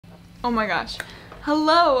Oh my gosh.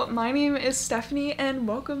 Hello, my name is Stephanie and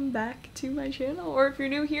welcome back to my channel, or if you're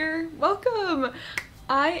new here, welcome!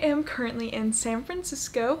 I am currently in San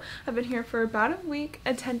Francisco. I've been here for about a week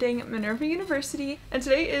attending Minerva University, and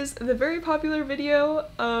today is the very popular video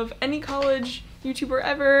of any college YouTuber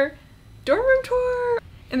ever, dorm room tour!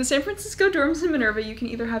 In the San Francisco dorms in Minerva, you can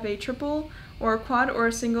either have a triple or a quad or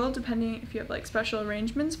a single, depending if you have like special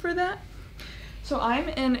arrangements for that. So I'm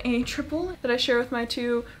in a triple that I share with my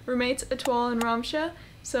two roommates, Etoile and Ramsha.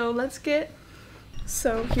 So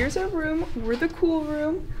here's our room. We're the cool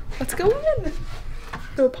room. Let's go in.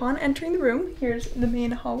 So upon entering the room, here's the main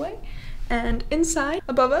hallway. And inside,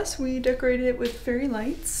 above us, we decorated it with fairy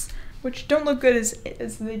lights, which don't look good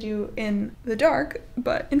as they do in the dark,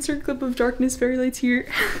 but insert clip of darkness fairy lights here.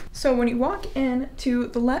 So when you walk in, to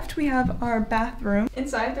the left, we have our bathroom.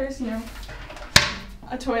 Inside, there's,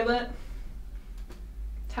 a toilet,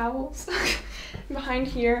 towels. Behind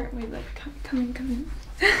here, wait, come in.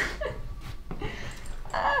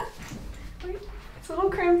 Wait, it's a little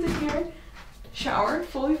cramped in here. Shower,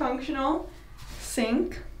 fully functional,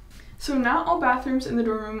 sink. So not all bathrooms in the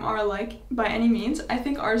dorm room are alike by any means. I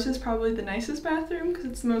think ours is probably the nicest bathroom because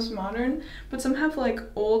it's the most modern, but some have like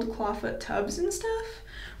old clawfoot tubs and stuff,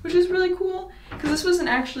 which is really cool because this wasn't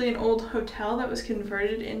actually an old hotel that was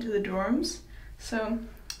converted into the dorms. So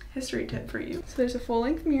history tip for you. So there's a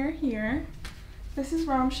full-length mirror here. This is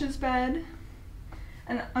Ramsha's bed.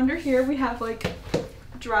 And under here we have like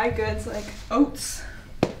dry goods like oats,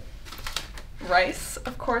 rice,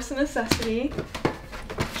 of course a necessity,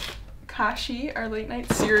 kashi, our late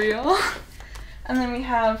night cereal, and then we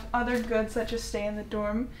have other goods that just stay in the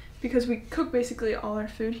dorm because we cook basically all our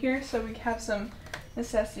food here, so we have some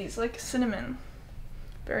necessities like cinnamon,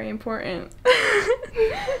 very important.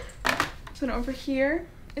 So then over here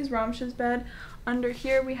is Ramsha's bed. Under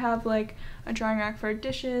here we have like a drying rack for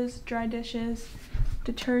dishes, dry dishes,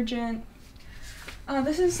 detergent.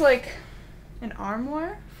 This is like an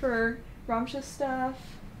armoire for Ramsha's stuff.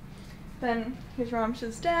 Then here's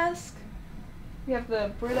Ramsha's desk. We have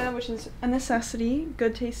the Brita, which is a necessity,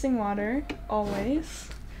 good tasting water, always.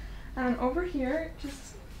 And then over here,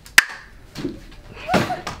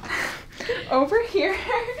 over here,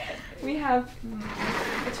 we have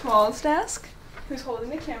Etoile's desk, who's holding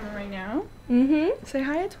the camera right now. Mm-hmm. Say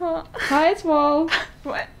hi, Etoile. Hi, Etoile.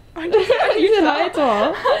 What? You said hi,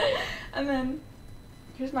 Etoile. And then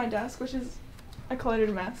here's my desk, which is a cluttered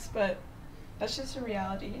mess, but that's just a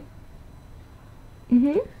reality.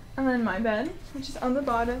 Mm-hmm. And then my bed, which is on the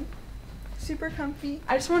bottom, super comfy.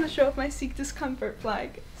 I just want to show off my Seek Discomfort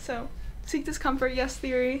flag. So, Seek Discomfort, yes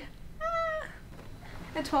theory.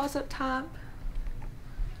 Etoile's up top.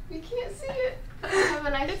 You can't see it. I have a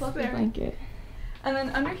nice fluffy blanket. And then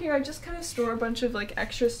under here, I just kind of store a bunch of like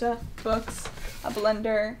extra stuff, books, a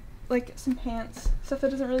blender, like some pants, stuff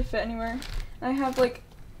that doesn't really fit anywhere. And I have like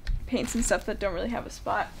paints and stuff that don't really have a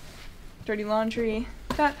spot. Dirty laundry,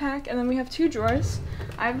 backpack, and then we have two drawers.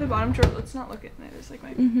 I have the bottom drawer. Let's not look at it. There's like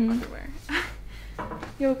my underwear.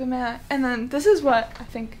 Yoga mat. And then this is what I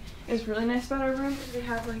think is really nice about our room. Is we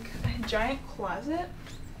have like a giant closet.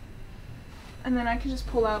 And then I can just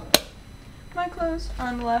pull out my clothes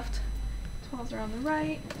on the left, towels are on the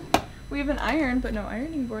right. We have an iron, but no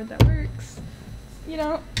ironing board that works.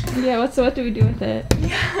 Yeah, what do we do with it?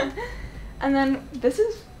 Yeah. And then this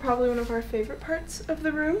is probably one of our favorite parts of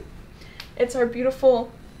the room. It's our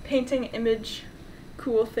beautiful painting image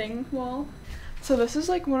cool thing wall. So this is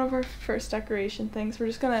like one of our first decoration things. We're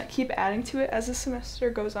just gonna keep adding to it as the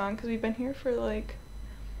semester goes on because we've been here for like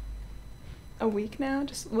a week now,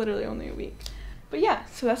 just literally only a week. But yeah,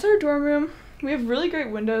 so that's our dorm room. We have really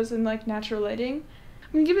great windows and like natural lighting.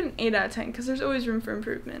 I'm gonna give it an 8 out of 10 because there's always room for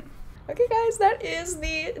improvement. Okay guys, that is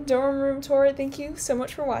the dorm room tour. Thank you so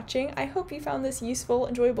much for watching. I hope you found this useful,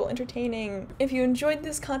 enjoyable, entertaining. If you enjoyed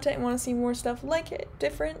this content and want to see more stuff like it,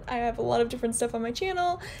 different, I have a lot of different stuff on my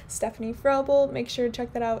channel, Stephanie Froebel. Make sure to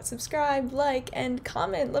check that out, subscribe, like, and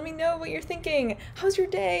comment. Let me know what you're thinking. How's your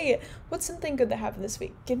day? What's something good that happened this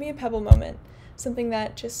week? Give me a pebble moment. Something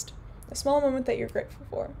that just, a small moment that you're grateful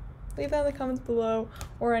for. Leave that in the comments below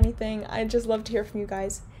or anything. I'd just love to hear from you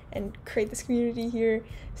guys and create this community here.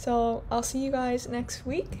 So I'll see you guys next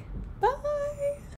week.